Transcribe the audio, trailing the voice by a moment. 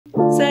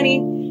sari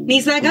ni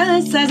sa ga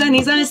sa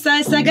ni sa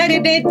ga re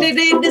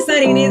de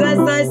sari ni sa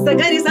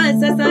ga re sa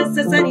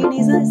sari ni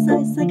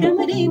sa ga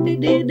ma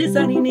de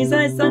sari ni sa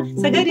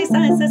ga re sa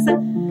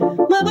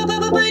ma ba ba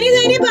ba ni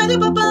da ni ba da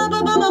pa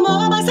ma ma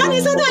ba sa ni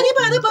sa da ni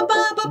ba da pa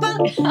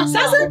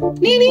sa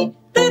ni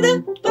da da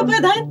pa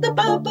da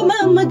pa ma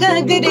ma ga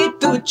re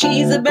tu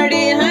cheez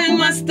bade hai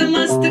mast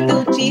mast tu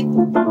cheez.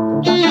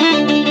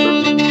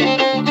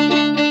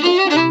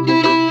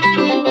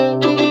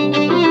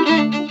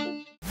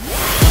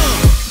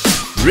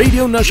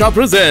 Radio Nasha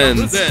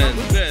presents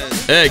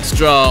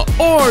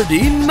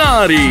Extraordi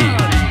Naari.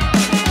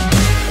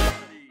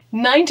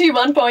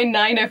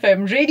 91.9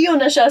 FM radio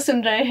नशा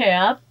सुन रहे हैं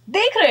आप,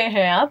 देख रहे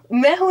हैं आप।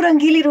 मैं हूँ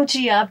रंगीली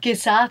रुचि आपके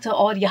साथ,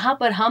 और यहाँ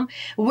पर हम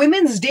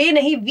वुमेन्स डे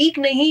नहीं, वीक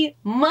नहीं,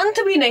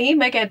 मंथ भी नहीं,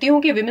 मैं कहती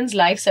हूँ कि वुमेन्स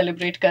लाइफ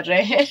सेलिब्रेट कर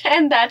रहे हैं।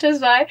 एंड दैट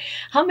इज वाई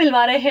हम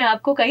मिलवा रहे हैं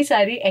आपको कई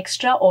सारी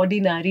एक्स्ट्रा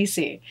ऑर्डिनरी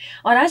से।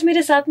 और आज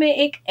मेरे साथ में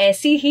एक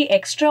ऐसी ही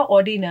एक्स्ट्रा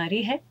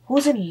ऑर्डिनरी है who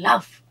is in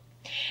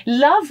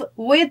love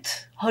with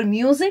her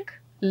music,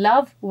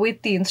 love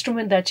with the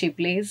instrument that she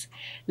plays,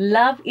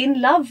 love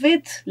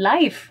with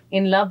life,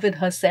 in love with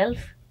herself,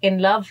 in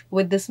love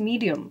with this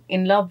medium,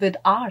 in love with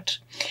art.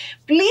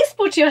 Please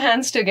put your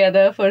hands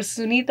together for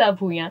Sunita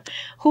Bhuyan,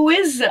 who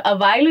is a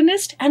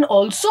violinist and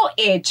also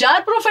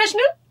HR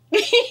professional.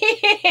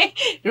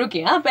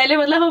 रुकिए, हाँ, पहले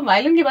मतलब हम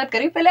violin की बात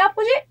करें, पहले आप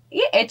मुझे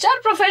ये HR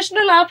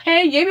प्रोफेशनल आप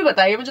हैं ये भी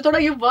बताइए मुझे थोड़ा।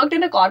 You worked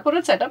in a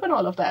corporate setup and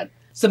all of that.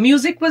 So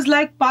music was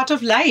like part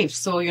of life.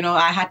 So,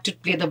 I had to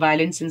play the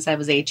violin since I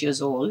was 8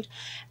 years old.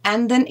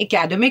 And then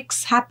academics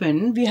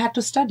happened. We had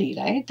to study,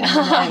 right?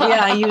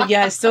 And,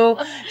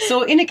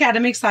 So in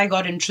academics, I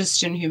got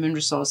interest in human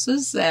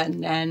resources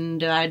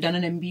and I had done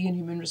an MBA in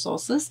human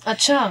resources.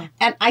 Acha.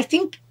 And I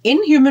think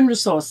in human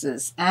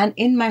resources and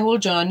in my whole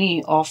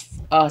journey of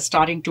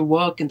starting to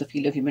work in the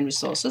field of human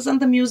resources, and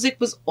the music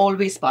was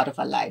always part of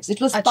our lives. It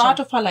was part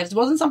of our lives. It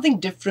wasn't something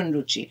different,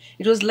 Ruchi.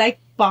 It was like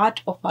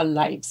part of our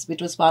lives.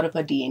 It was part of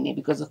our DNA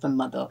because of my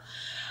mother.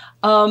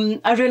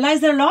 I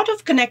realized there are a lot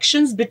of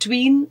connections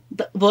between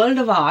the world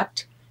of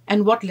art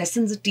and what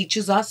lessons it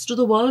teaches us to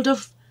the world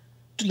of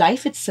to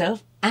life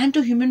itself and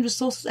to human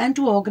resources and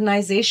to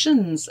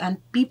organizations and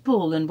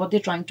people and what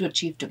they're trying to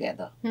achieve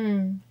together.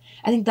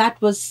 I think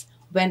that was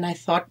when I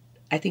thought,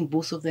 I think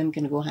both of them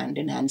can go hand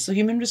in hand. So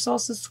human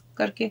resources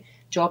करके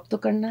job तो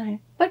करना है.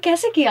 पर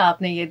कैसे किया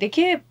आपने ये?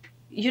 देखिए,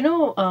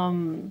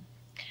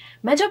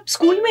 मैं जब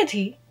स्कूल में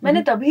थी,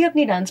 मैंने तभी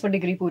अपनी डांस में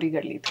डिग्री पूरी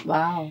कर ली थी।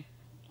 वाह।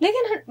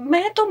 लेकिन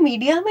मैं तो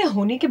मीडिया में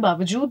होने के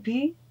बावजूद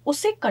भी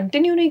उससे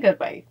कंटिन्यू नहीं कर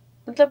पाई,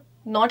 मतलब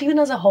not even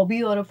as a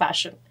hobby or a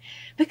passion,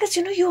 because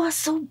you are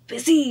so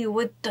busy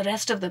with the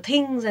rest of the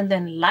things, and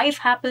then life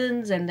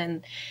happens, and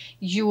then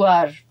you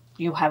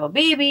have a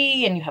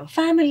baby and you have a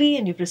family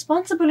and you have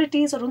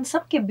responsibilities, और उन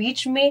सब के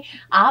बीच में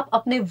आप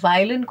अपने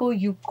violin को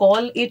you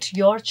call it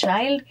your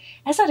child,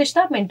 ऐसा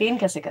रिश्ता आप मेंटेन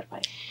कैसे कर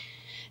पाए?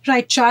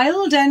 Right,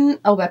 child and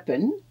a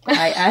weapon.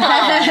 I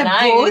have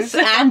both,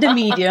 and a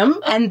medium,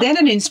 and then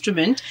an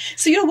instrument.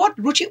 So you know what,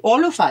 Ruchi,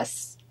 all of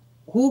us,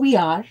 who we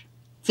are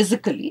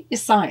physically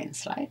is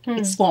science, right?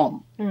 It's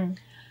form.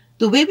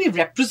 The way we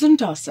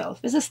represent ourselves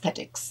is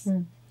aesthetics.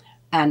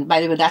 And by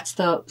the way, that's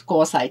the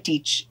course I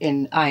teach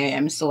in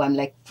IIM, so I'm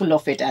like full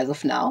of it as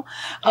of now.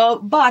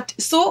 But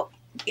so,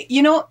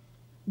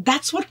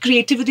 that's what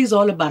creativity is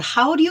all about.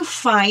 How do you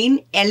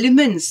find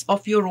elements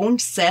of your own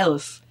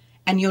self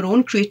and your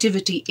own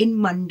creativity in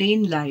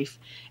mundane life,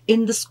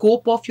 in the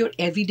scope of your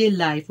everyday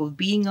life of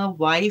being a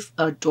wife,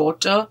 a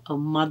daughter, a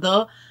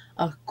mother,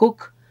 a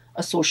cook,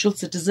 a social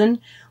citizen?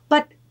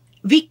 But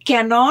we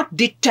cannot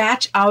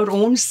detach our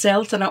own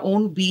selves and our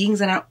own beings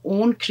and our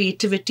own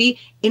creativity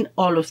in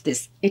all of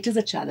this. It is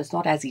a challenge. It's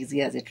not as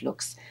easy as it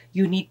looks.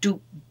 You need to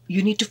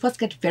first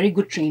get very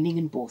good training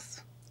in both.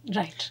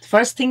 Right.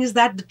 First thing is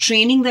that the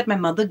training that my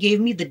mother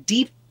gave me, the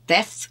deep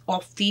depths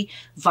of the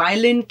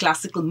violin,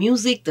 classical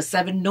music, the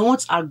 7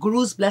 notes, our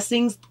guru's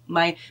blessings,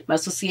 my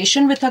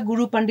association with our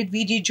guru Pandit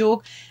V.G.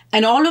 Jog,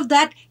 and all of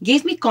that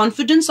gave me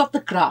confidence of the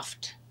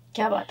craft.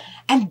 क्या बात है?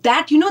 And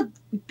that,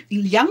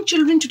 young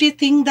children today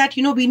think that,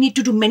 we need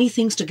to do many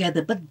things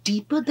together, but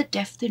deeper the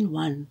depth in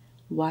one,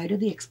 wider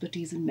the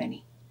expertise in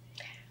many.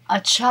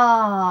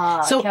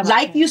 Acha. So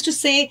like we used to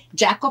say,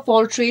 jack of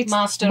all trades,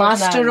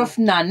 master of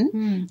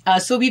none.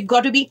 So we've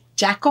got to be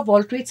jack of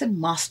all trades and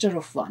master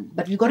of one.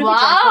 But we've got to be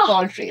jack of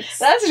all trades.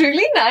 That's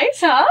really nice,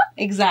 huh?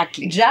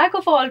 Exactly. Jack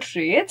of all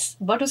trades,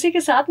 but उसी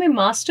के साथ में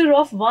master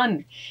of one.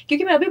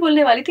 क्योंकि मैं अभी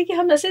बोलने वाली थी कि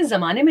हम ऐसे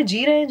जमाने में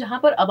जी रहे हैं जहाँ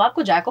पर अब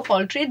आपको jack of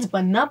all trades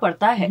बनना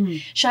पड़ता है.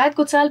 शायद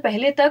कुछ साल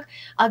पहले तक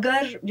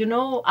अगर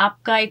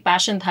आपका एक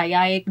पैशन था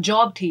या एक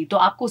जॉब थी तो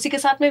आपको उसी के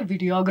साथ में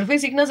वीडियोग्राफी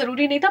सीखना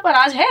जरूरी नहीं था, पर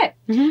आज है.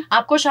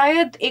 आपको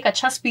शायद एक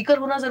अच्छा स्पीकर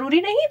होना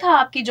जरूरी नहीं था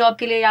आपकी जॉब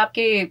के लिए,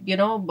 आपके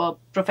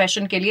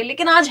प्रोफेशन के लिए,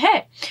 लेकिन आज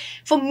है.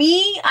 For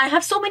me I have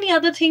so many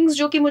other things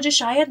जो कि मुझे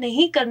शायद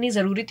नहीं करनी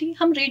जरूरी थी.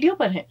 हम रेडियो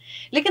पर हैं,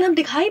 लेकिन हम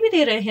दिखाई भी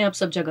दे रहे हैं अब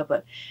सब जगह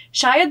पर.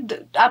 शायद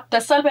आप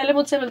 10 साल पहले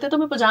मुझसे मिलते तो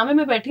मैं पजामे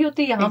में बैठी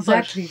होती यहाँ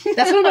पर.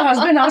 That's what my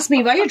husband asked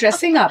me, why are you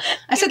dressing up?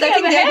 I said, I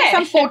think there are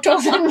some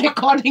photos and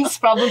recordings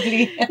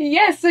probably.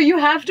 Yes, so you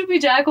have to be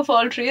jack of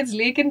all trades,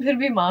 लेकिन फिर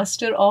भी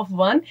master of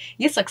one.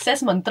 ये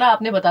success मंत्र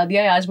आपने बता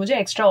दिया है आज मुझे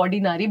एक्स्ट्राऑर्डी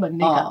नारी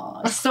बनने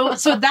का.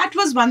 So that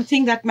was one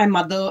thing that my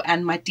mother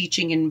and my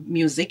teaching in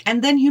music,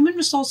 and then human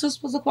resources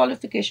was a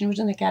qualification, which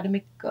was an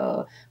academic,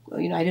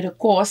 I did a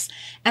course,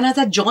 and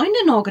as I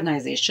joined an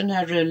organization,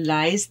 I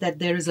realized that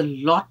there is a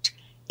lot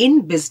in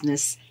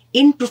business,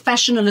 in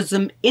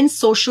professionalism, in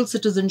social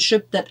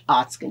citizenship that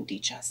arts can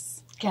teach us.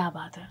 क्या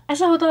बात है.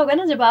 ऐसा होता होगा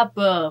ना जब आप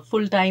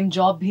full time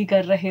job भी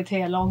कर रहे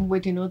थे along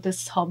with this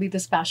hobby,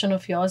 this passion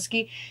of yours,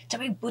 की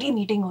जब एक बुरी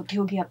मीटिंग होती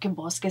होगी आपके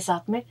बॉस के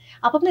साथ में,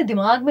 आप अपने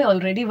दिमाग में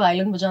ऑलरेडी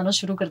वायलिन बजाना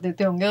शुरू कर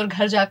देते होंगे और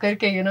घर जाकर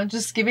के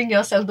जस्ट गिविंग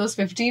योरसेल्फ दोस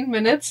 15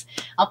 मिनट्स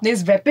अपने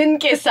इस वेपन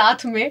के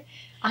साथ में.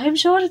 I am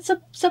sure it's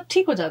सब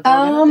ठीक हो जाता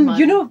है.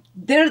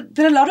 There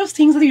are a lot of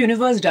things that the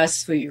universe does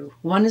for you.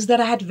 One is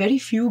that I had very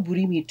few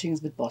buri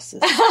meetings with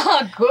bosses.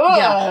 Good.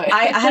 Yeah,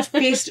 I have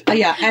faced,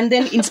 and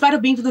then in spite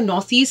of being from the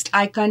Northeast,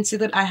 I can't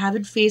say that I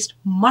haven't faced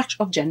much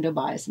of gender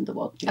bias in the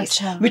workplace,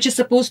 which is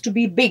supposed to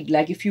be big.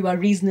 Like if you are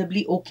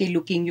reasonably okay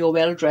looking, you're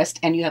well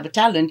dressed, and you have a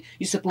talent,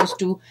 you're supposed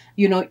to,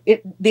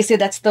 they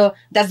say that's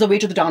the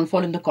way to the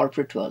downfall in the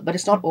corporate world,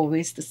 but it's not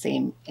always the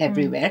same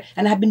everywhere.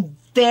 And I've been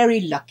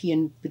very lucky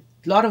and with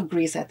lot of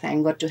grace, I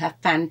thank God, to have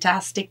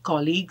fantastic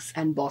colleagues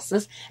and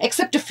bosses,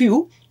 except a few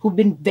who've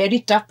been very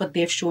tough, but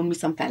they've shown me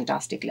some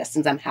fantastic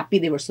lessons. I'm happy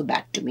they were so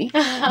bad to me.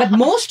 But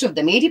most of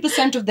them,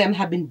 80% of them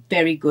have been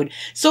very good.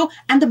 So,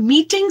 and the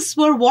meetings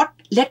were what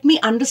let me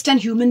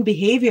understand human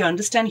behavior,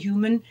 understand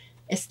human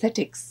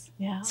aesthetics.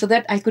 Yeah. So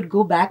that I could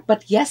go back.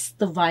 But yes,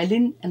 the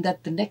violin, and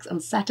that on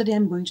Saturday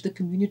I'm going to the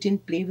community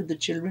and play with the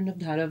children of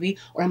Dharavi,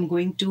 or I'm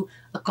going to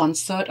a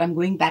concert, I'm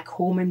going back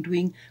home and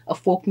doing a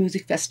folk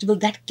music festival.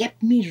 That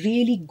kept me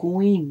really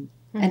going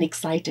and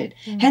excited.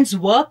 Hence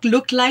work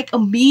looked like a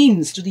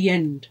means to the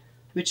end,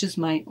 which is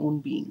my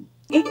own being.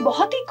 एक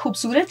बहुत ही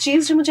खूबसूरत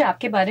चीज जो मुझे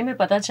आपके बारे में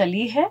पता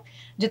चली है,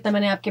 जितना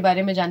मैंने आपके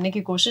बारे में जानने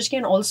की कोशिश की,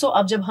 एंड ऑल्सो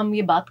अब जब हम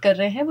ये बात कर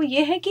रहे हैं, वो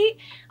ये है कि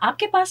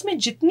आपके पास में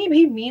जितनी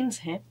भी मीन्स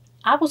हैं,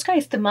 आप उसका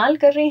इस्तेमाल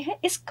कर रहे हैं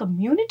इस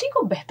कम्युनिटी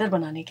को बेहतर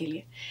बनाने के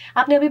लिए.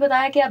 आपने अभी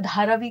बताया कि आप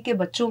धारावी के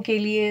बच्चों के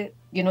लिए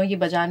ये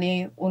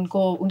बजाने,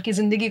 उनकी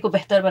जिंदगी को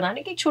बेहतर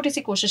बनाने की एक छोटी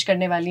सी कोशिश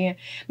करने वाली हैं.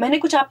 मैंने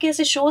कुछ आपके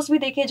ऐसे शोज भी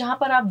देखे जहां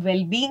पर आप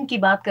वेलबींग की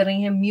बात कर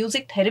रही हैं,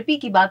 म्यूजिक थेरेपी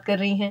की बात कर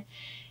रही हैं.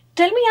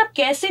 टेल मी, आप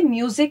कैसे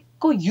म्यूजिक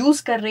को यूज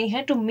कर रही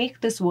हैं to make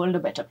this world a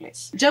better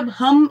place? जब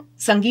हम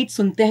संगीत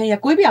सुनते हैं या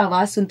कोई भी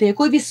आवाज सुनते हैं,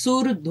 कोई भी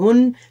सुर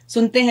धुन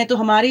सुनते हैं, तो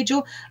हमारे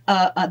जो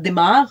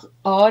दिमाग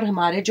और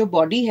हमारे जो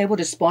बॉडी है वो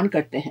रिस्पॉन्ड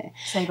करते हैं.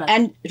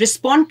 एंड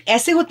रिस्पॉन्ड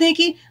ऐसे होते हैं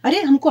कि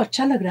अरे हमको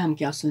अच्छा लग रहा है, हम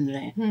क्या सुन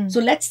रहे हैं, सो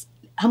लेट्स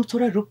हम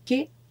थोड़ा रुक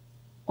के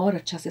और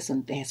अच्छा से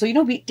सुनते हैं.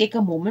 So we take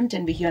a moment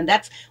and we hear, and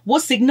that's वो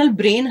सिग्नल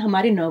ब्रेन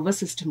हमारे नर्वस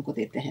सिस्टम को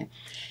देते हैं.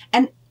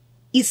 एंड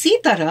इसी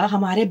तरह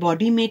हमारे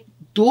बॉडी में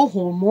 2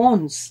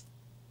 हॉर्मोन्स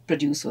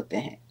प्रोड्यूस होते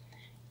हैं,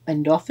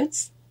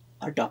 एंडोर्फिन्स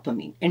और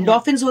डोपामिन.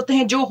 एंडोर्फिन्स होते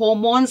हैं जो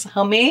हॉर्मोन्स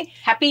हमें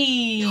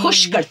हैप्पी,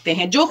 खुश करते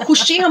हैं, जो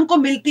खुशी हमको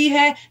मिलती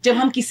है जब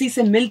हम किसी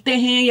से मिलते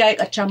हैं या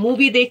एक अच्छा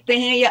मूवी देखते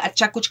हैं या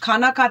अच्छा कुछ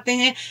खाना खाते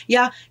हैं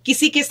या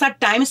किसी के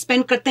साथ टाइम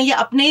स्पेंड करते हैं या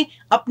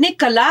अपने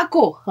कला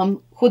को हम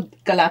खुद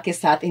कला के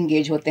साथ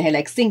एंगेज होते हैं,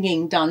 like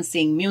singing,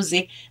 dancing,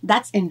 music.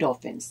 That's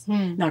endorphins.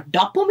 Now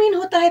dopamine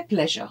होता है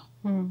pleasure,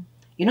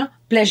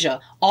 pleasure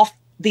of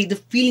the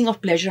feeling of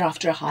pleasure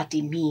after a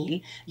hearty meal,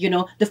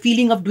 the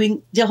feeling of doing,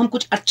 जब हम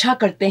कुछ अच्छा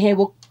करते हैं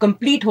वो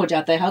complete हो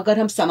जाता है. अगर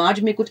हम समाज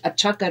में कुछ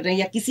अच्छा कर रहे हैं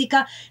या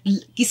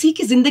किसी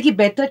की जिंदगी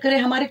बेहतर करें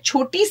हमारे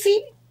छोटी सी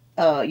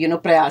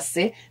प्रयास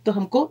से, तो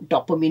हमको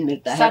डोपामिन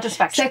मिलता है.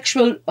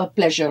 सेक्सुअल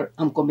प्लेजर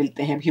हमको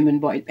मिलते हैं, human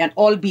body and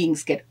all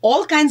beings get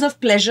all kinds of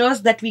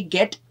pleasures that we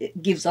get,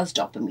 gives us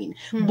dopamine.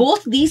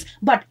 Both these,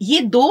 but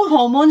ये 2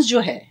 हार्मोन्स जो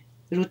है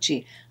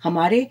रुचि,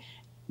 हमारे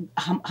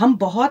हम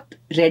बहुत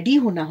रेडी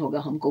होना होगा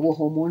हमको वो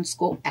हार्मोन्स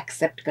को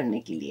एक्सेप्ट करने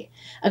के लिए.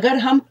 अगर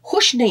हम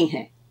खुश नहीं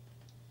हैं,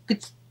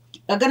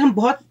 अगर हम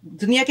बहुत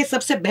दुनिया के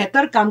सबसे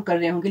बेहतर काम कर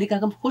रहे होंगे लेकिन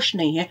अगर हम खुश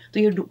नहीं हैं, तो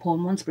ये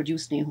हार्मोन्स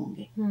प्रोड्यूस नहीं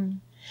होंगे.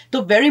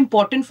 तो very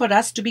important for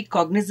us to be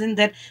cognizant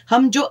that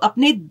हम जो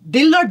अपने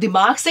दिल और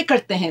दिमाग से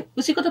करते हैं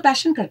उसी को तो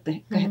पैशन कहते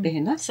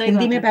हैं ना.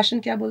 हिंदी में पैशन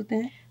क्या बोलते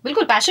हैं?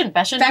 बिल्कुल,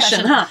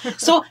 पैशन. हाँ.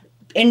 सो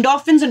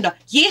एंडोर्फिन्स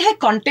ये है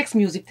कॉन्टेक्स्ट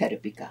म्यूजिक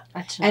थेरेपी का.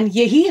 अच्छा. एंड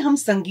यही हम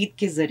संगीत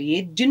के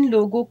जरिए, जिन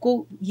लोगों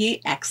को ये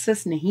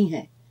एक्सेस नहीं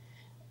है,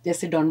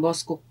 जैसे डॉन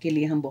बॉस्को के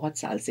लिए हम बहुत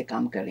साल से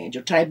काम कर रहे हैं,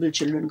 जो ट्राइबल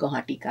चिल्ड्रन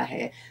गुवाहाटी का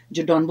है,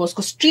 जो डॉन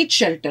बॉस्को स्ट्रीट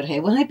शेल्टर है,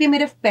 वहीं पे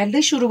मेरे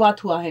पहले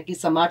शुरुआत हुआ है कि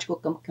समाज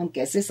को हम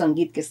कैसे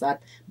संगीत के साथ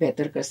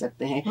बेहतर कर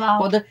सकते हैं.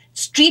 For the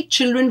street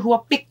children who are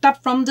picked up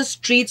from the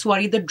streets, who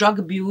are either drug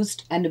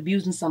abused and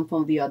abused in some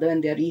form और the other,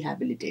 and they are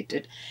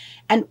रिहैबिलिटेटेड.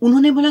 And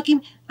उन्होंने बोला कि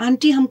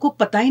आंटी हमको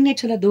पता ही नहीं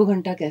चला 2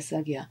 घंटा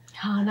कैसा गया.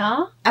 हाँ ना.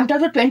 I'm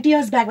talking about 20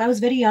 years back. I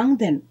was very young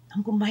then.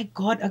 हमको माय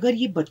गॉड, अगर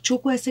ये बच्चों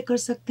को ऐसे कर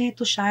सकते हैं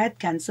तो शायद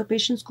कैंसर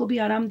पेशेंट्स को भी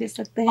आराम दे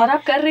सकते हैं. और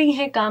आप कर रही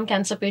हैं काम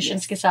कैंसर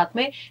पेशेंट्स के साथ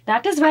में.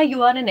 That is why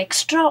you are an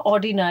extra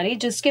ordinary.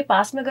 जिसके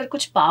पास में अगर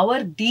कुछ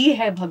पावर दी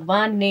है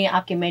भगवान ने,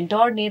 आपके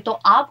मेंटोर ने, तो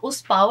आप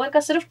उस पावर का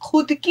सिर्फ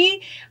खुद की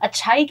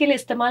अच्छाई के लिए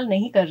इस्तेमाल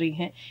नहीं कर रही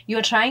हैं. You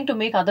are trying to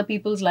make other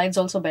peoples lives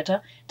also better.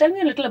 Tell me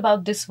a little about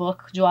this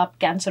work जो आप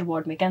कैंसर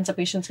वार्ड में कैंसर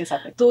पेशेंट्स के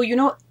साथ. तो you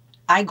know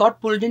I got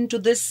pulled into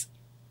this,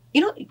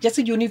 you know,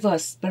 जैसे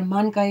यूनिवर्स,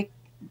 ब्रह्मांड का एक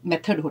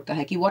मेथड होता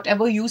है कि what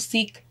ever you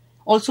seek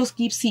also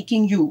keep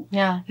seeking you,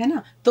 है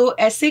ना. तो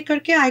ऐसे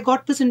करके I got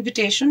this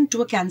invitation to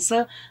a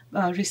cancer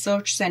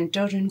research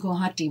centre in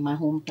Guwahati, my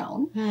home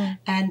town,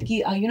 and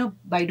कि you know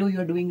Baidu you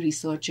are doing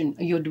research in,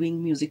 you are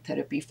doing music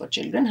therapy for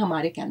children,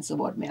 हमारे cancer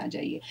ward में आ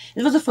जाइए.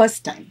 It was the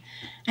first time,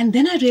 and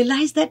then I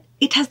realise that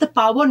it has the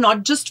power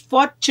not just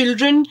for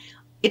children,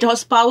 it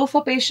has power for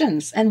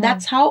patients. And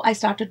that's how I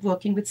started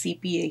working with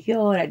CPA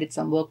here. I did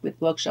some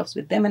workshops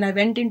with them, and I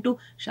went into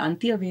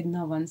Shanti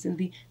Avedna once in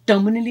the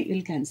terminally ill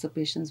cancer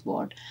patients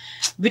ward,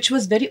 which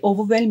was very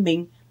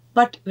overwhelming.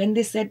 But when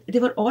they said,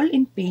 they were all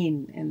in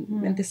pain, and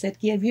when they said,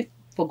 yeah, we've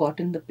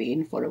forgotten the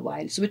pain for a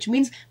while, so which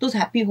means those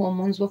happy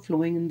hormones were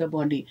flowing in the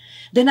body,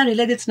 then I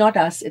realized it's not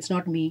us, it's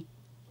not me,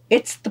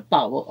 it's the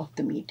power of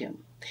the medium.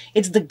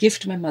 It's the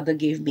gift my mother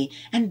gave me,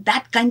 and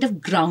that kind of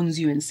grounds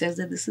you and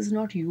says that this is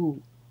not you.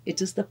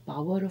 It is the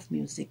power of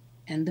music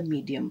and the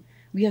medium.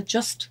 We are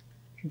just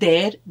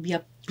there. We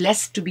are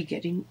blessed to be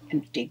getting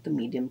and take the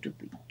medium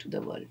to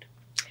the world.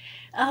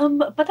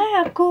 पता है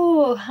आपको,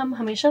 हम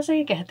हमेशा से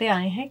ये कहते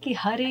आए हैं कि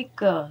हर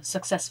एक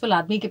सक्सेसफुल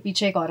आदमी के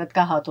पीछे एक औरत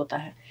का हाथ होता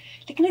है.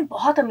 लेकिन एक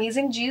बहुत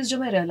अमेजिंग चीज़ जो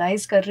मैं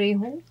रियलाइज कर रही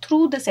हूँ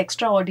थ्रू दिस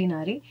एक्स्ट्रा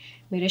ऑर्डिनरी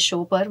मेरे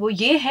शो पर, वो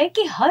ये है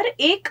कि हर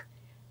एक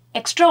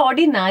एक्स्ट्रा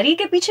ऑर्डिनरी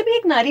के पीछे भी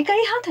एक नारी का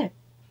ही हाथ है.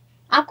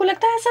 आपको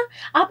लगता है ऐसा?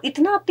 आप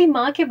इतना अपनी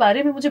माँ के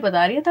बारे में मुझे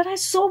बता रही है, that I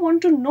so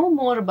want to know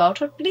more about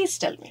her. Please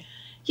tell me.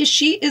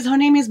 Yeah, her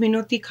name is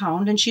Minoti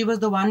Khound, and she was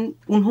the one,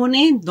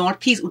 उन्होंने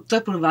नॉर्थ ईस्ट उत्तर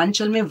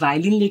पूर्वांचल में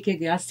वायलिन लेके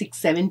गया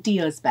 670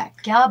 years back.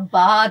 क्या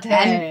बात है.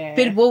 And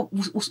फिर वो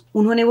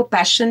उन्होंने वो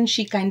passion,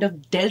 she kind of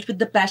dealt with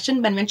the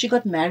passion, and when she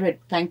got married,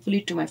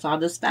 thankfully to my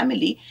father's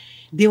family,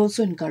 they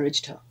also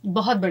encouraged her.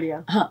 बहुत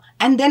बढ़िया. हाँ.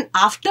 And then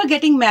after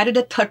getting married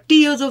at 30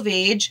 years of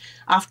age,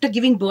 after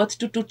giving birth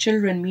to 2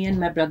 children, me and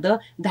my brother,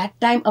 that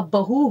time a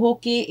bahu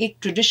होके, एक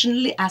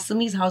traditionally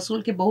Assamese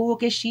household के bahu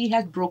होके, she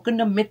has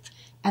broken a myth,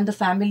 and the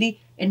family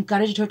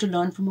encouraged her to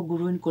learn from a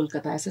guru in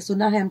Kolkata. ऐसे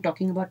सुना है, I'm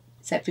talking about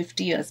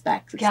 50 years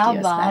back, 60 क्या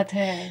years बात back.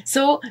 है.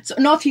 So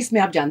North East में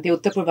आप जानते हैं,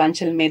 उत्तर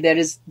पूर्वांचल में there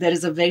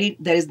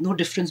is no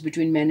difference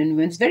between men and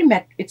women. It's very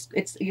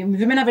it's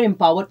women are very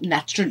empowered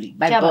naturally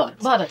by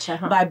birth. बहुत अच्छा.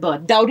 हाँ. By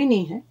birth. डाउरी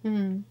नहीं है.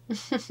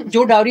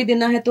 जो डाउरी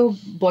देना है तो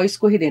बॉयज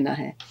को ही देना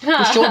है.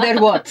 To show their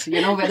worth,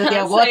 you know, whether they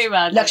are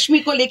worth. Lakshmi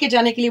को लेके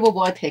जाने के लिए वो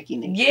worth है कि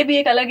नहीं. ये भी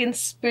एक अलग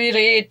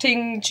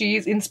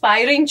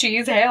इंस्पायरिंग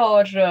चीज है,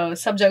 और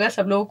सब जगह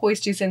सब लोगों को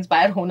इस चीज से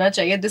इंस्पायर होना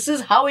चाहिए. This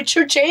is how it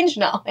should change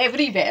now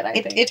everywhere, I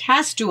think. It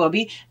has to,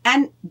 Abhi.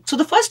 And so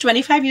the first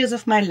 25 years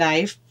of my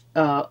life,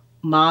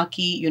 माँ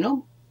की, you know,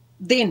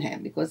 देन है,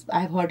 because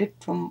I've heard it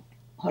from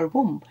her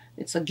womb.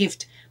 It's a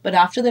gift. But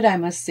after that, I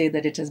must say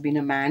that it has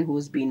been a man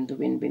who's been the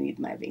wind beneath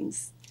my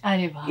wings.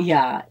 अरे वाह.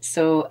 Yeah.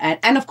 So,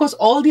 and of course,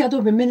 all the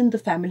other women in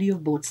the family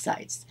of both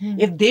sides.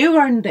 If they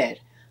weren't there,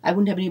 I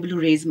wouldn't have been able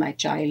to raise my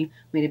child.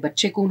 मेरे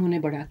बच्चे को उन्होंने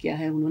बड़ा किया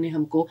है, उन्होंने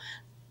हमको,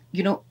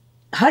 you know,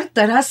 हर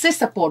तरह से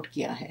सपोर्ट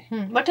किया है.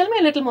 But tell me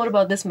a little more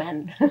about this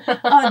man.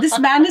 This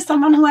man is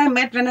someone who I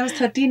met when I was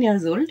 13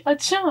 years old.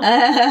 अच्छा.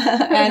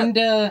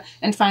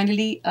 And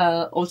finally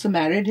also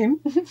married him,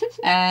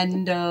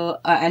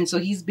 and so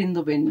he's been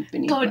the wind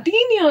beneath.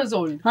 13 years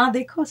old. हाँ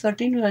देखो,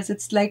 13 years.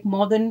 It's like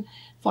more than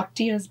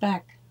 40 years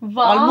back.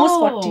 Wow. Almost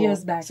 40 years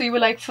back. So you were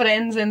like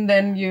friends, and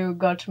then you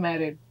got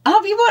married.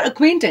 We were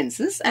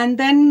acquaintances, and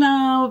then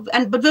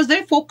but was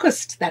very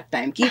focused that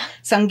time कि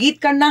संगीत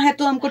करना है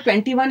तो हमको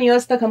 21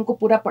 years तक हमको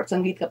पूरा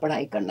संगीत का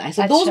पढ़ाई करना है.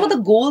 So those were the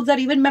goals that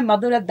even my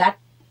mother at that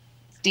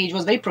stage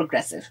was very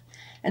progressive,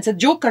 and said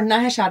जो करना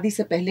है शादी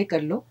से पहले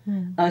कर लो,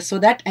 so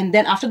that, and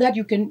then after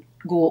that you can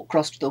go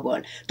across to the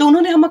world. तो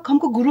उन्होंने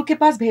हमको गुरु के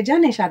पास भेजा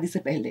नहीं शादी से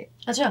पहले.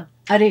 अच्छा.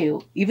 अरे,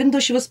 even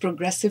though she was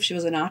progressive, she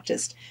was an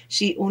artist,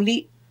 she only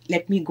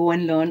let me go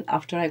and learn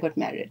after I got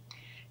married.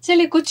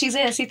 चलिए, कुछ चीजें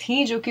ऐसी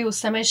थी जो कि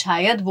उस समय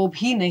शायद वो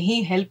भी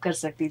नहीं हेल्प कर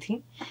सकती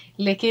थी,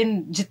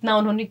 लेकिन जितना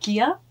उन्होंने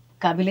किया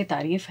काबिले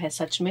तारीफ है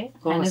सच में,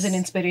 and is an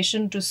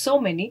inspiration to so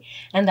many,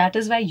 and that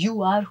is why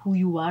you are who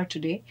you are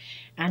today,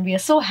 and we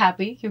are so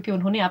happy क्योंकि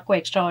उन्होंने आपको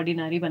एक्स्ट्रा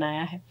ऑर्डिनरी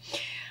बनाया है.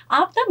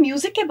 आप ना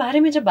म्यूजिक के बारे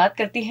में जब बात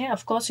करती हैं,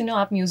 ऑफ कोर्स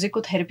आप म्यूजिक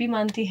को थेरेपी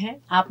मानती हैं,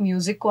 आप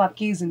म्यूजिक को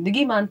आपकी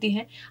जिंदगी मानती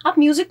हैं, आप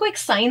म्यूजिक को एक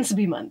साइंस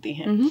भी मानती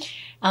हैं।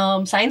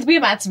 साइंस भी है,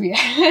 मैथ्स भी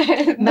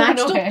है।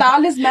 मैथ्स तो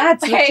ताल इज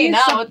मैथ्स है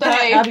ना, वो तो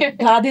है।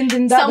 धा दिन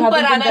जिंदा सम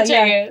पर आना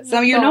चाहिए।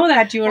 So you know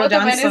that you are a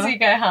dancer. मैंने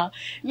सीखा है, हाँ।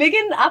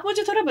 लेकिन आप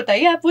मुझे थोड़ा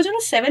बताइए, आप वो जो ना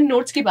 7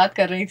 नोट्स की बात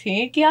कर रही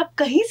थी कि आप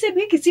कहीं से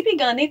भी किसी भी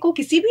गाने को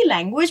किसी भी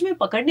लैंग्वेज में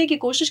पकड़ने की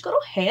कोशिश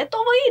करो, है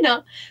तो वही ना।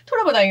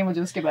 थोड़ा बताइए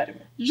मुझे उसके बारे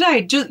में।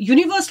 Right, जो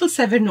universal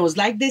 7 notes,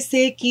 like they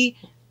say कि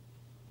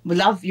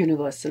love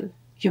universal,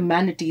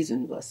 humanity is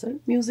universal,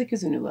 music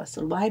is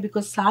universal. Why?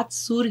 Because 7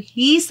 सुर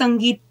ही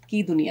संगीत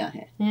की दुनिया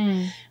है।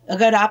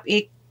 अगर आप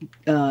एक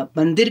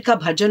मंदिर का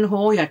भजन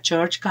हो या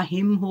चर्च का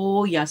हिम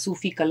हो या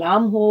सूफी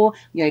कलाम हो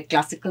या एक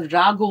क्लासिकल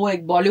राग हो,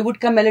 एक बॉलीवुड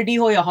का मेलोडी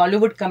हो या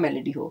हॉलीवुड का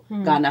मेलोडी हो,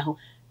 गाना हो,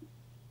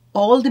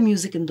 all the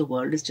music in the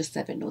world is just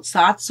 7 notes.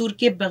 7 सुर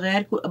के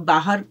बगैर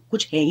बाहर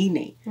कुछ है ही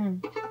नहीं।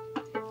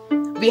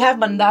 We have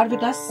Mandar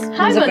with us.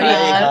 Hi, He's a very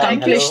Mandar.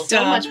 accomplished Thank you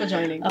so much for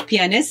joining. A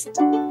pianist.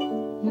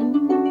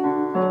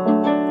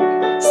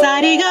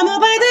 Sari ga ma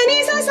pa da ni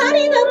sa,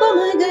 sari da pa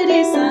ma ga re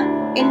sa.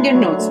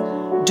 Indian notes.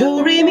 Do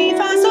re mi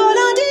fa sol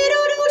la ti do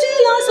do ji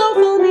la so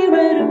fa mi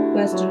re do.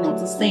 Western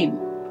notes the same.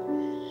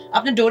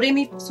 आपने dough रे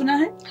मी सुना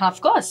है?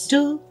 Of course.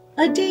 Do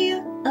a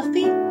deer, a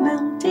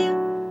female deer.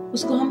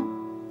 उसको हम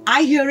I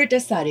hear it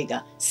as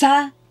सारेगा. सा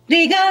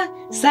रे गा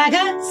सा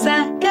गा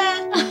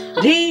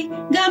रे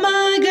गा मा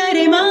गा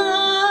रे मा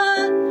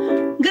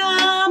गा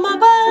मा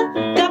पा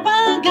गा पा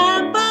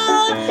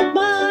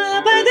मा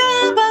पा दा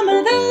पा मा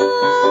दा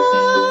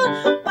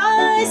पा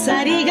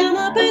सा रे गा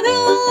मा पा दा।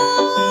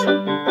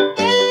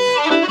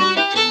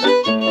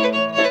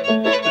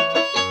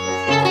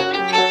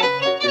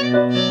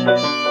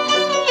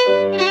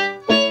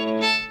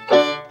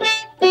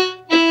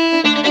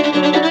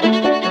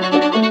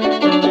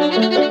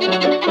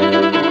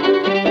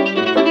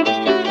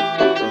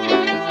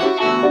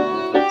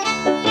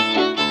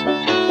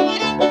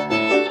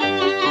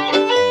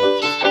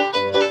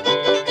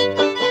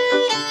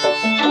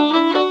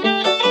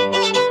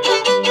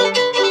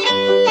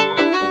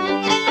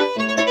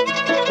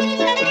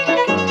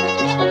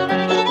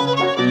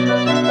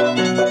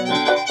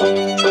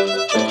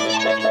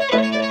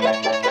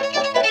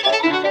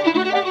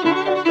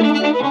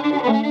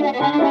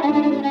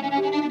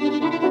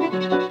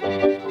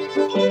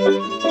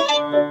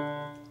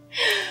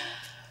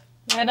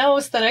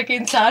 उस तरह के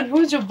इंसान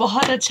हूँ जो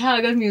बहुत अच्छा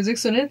अगर म्यूजिक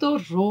सुने तो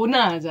रोना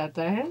आ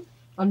जाता है,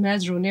 और मैं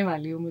आज रोने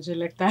वाली हूँ मुझे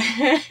लगता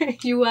है।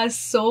 You are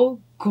so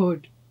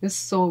good,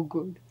 so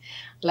good,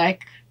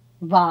 like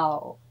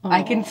wow,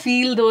 I can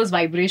feel those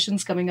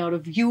vibrations coming out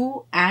of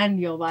you and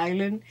your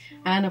violin,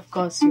 and of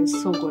course you're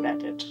so good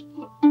at it.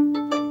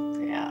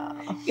 Yeah,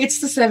 it's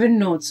the 7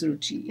 notes,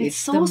 Ruchi.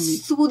 It's so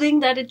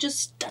soothing that it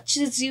just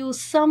touches you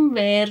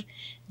somewhere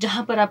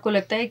जहाँ पर आपको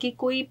लगता है कि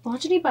कोई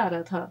पहुँच नहीं पा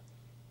रहा था,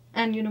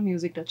 and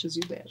music touches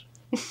you there.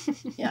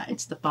 Yeah,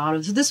 it's the power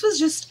of, so this was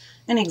just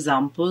an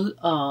example.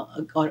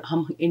 और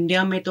हम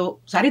इंडिया में तो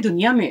सारी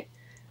दुनिया में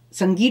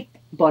संगीत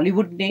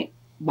बॉलीवुड ने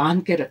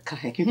बांध के रखा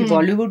है, क्योंकि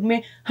बॉलीवुड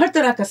में हर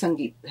तरह का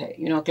संगीत है,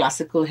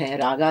 क्लासिकल है,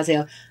 रागास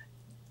है,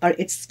 और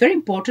it's very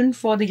important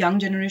for the young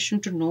generation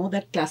to know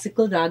that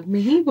classical राग में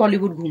ही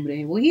बॉलीवुड घूम रहे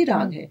हैं, वही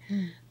राग है।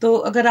 तो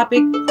अगर आप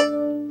एक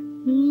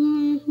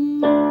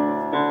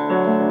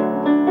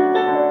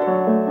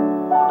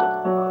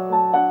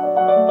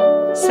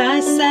सा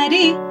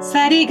सारे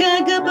सारे गा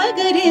गा प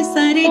ग रे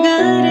सारे गा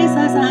रे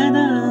सा सा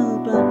दा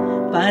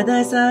प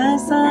दा सा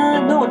सा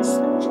नोट्स,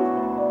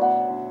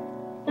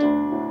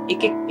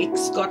 एक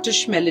स्कॉटिश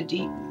मेलोडी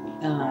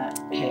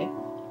है,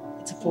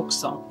 it's a folk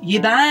song. Ye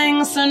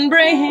banks and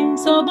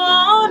breaks so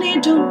bonny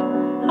tune,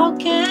 how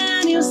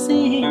can you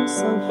sing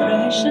so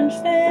fresh and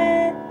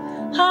fair?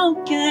 How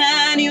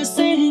can you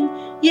sing,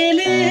 ye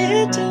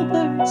little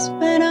birds,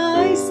 when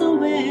I so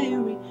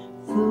very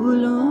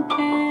full of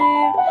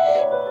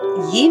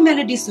care? ये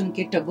melody सुन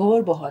के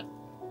टैगोर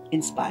बहुत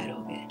inspire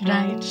हो गए,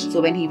 right?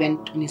 So when he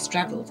went on his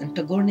travels, and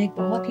Tagore ने एक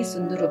बहुत ही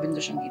सुंदर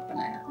रविंद्र संगीत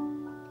बनाया,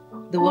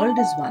 The World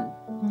is One.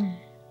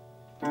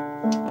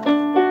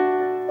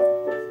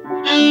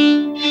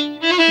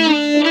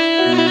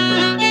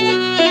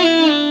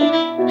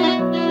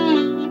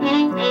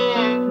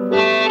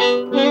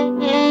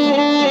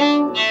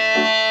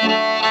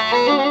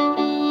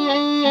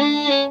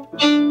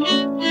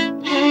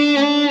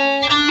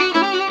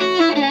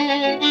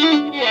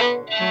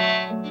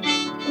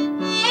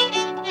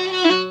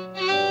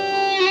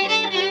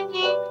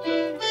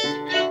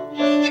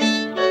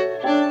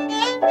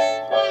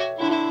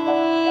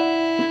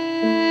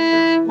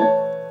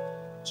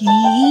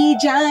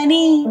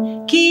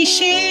 जाने कि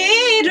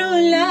शेरो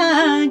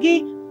लागे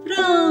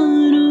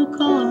प्राणों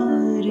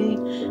कोरे,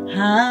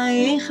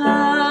 हाय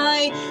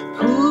हाय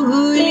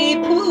फूले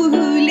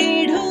फूले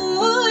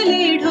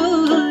ढोले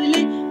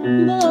ढोले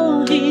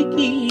मोहे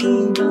की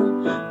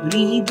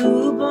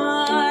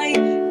मृदुबाई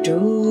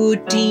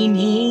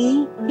टूटिनी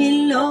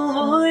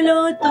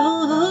हिलोलो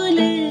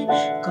तोले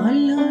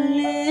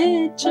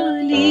कलोले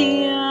चली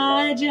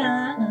आ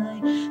जाए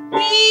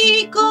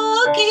पीको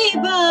की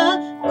बात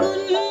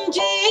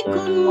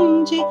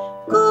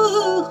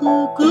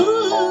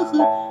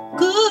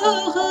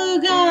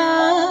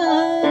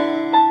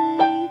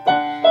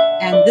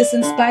this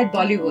inspired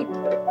Bollywood.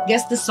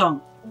 Guess the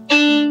song.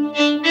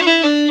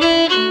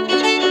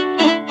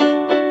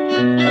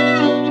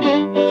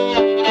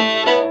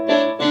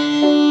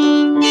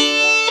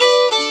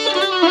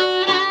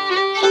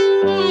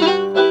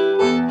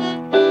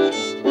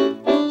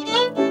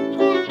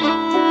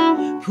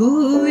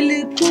 फूल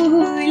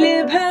फूल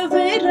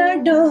भंवरा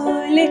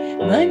डोले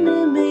मन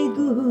में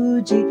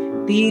गूंजे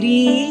तेरी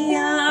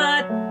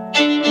याद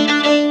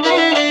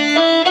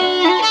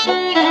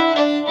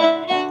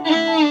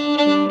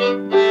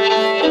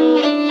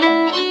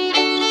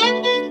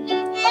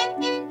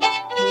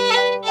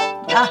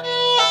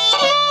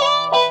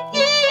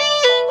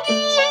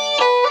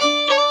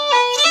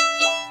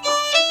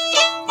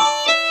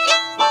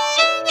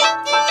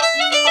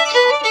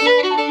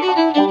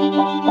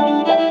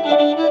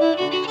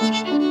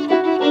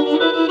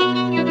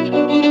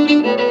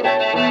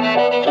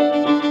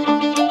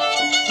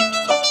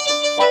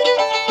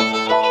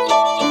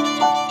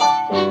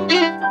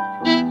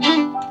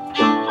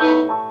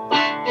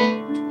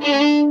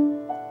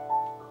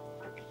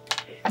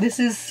This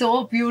is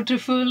so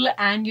beautiful,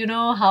 and you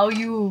know how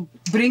you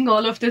bring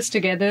all of this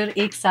together.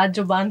 एक साथ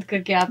जो बांध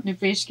करके आपने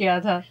पेश किया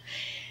था.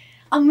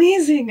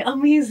 Amazing,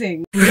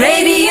 amazing.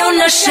 Radio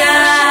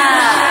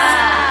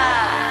Nasha.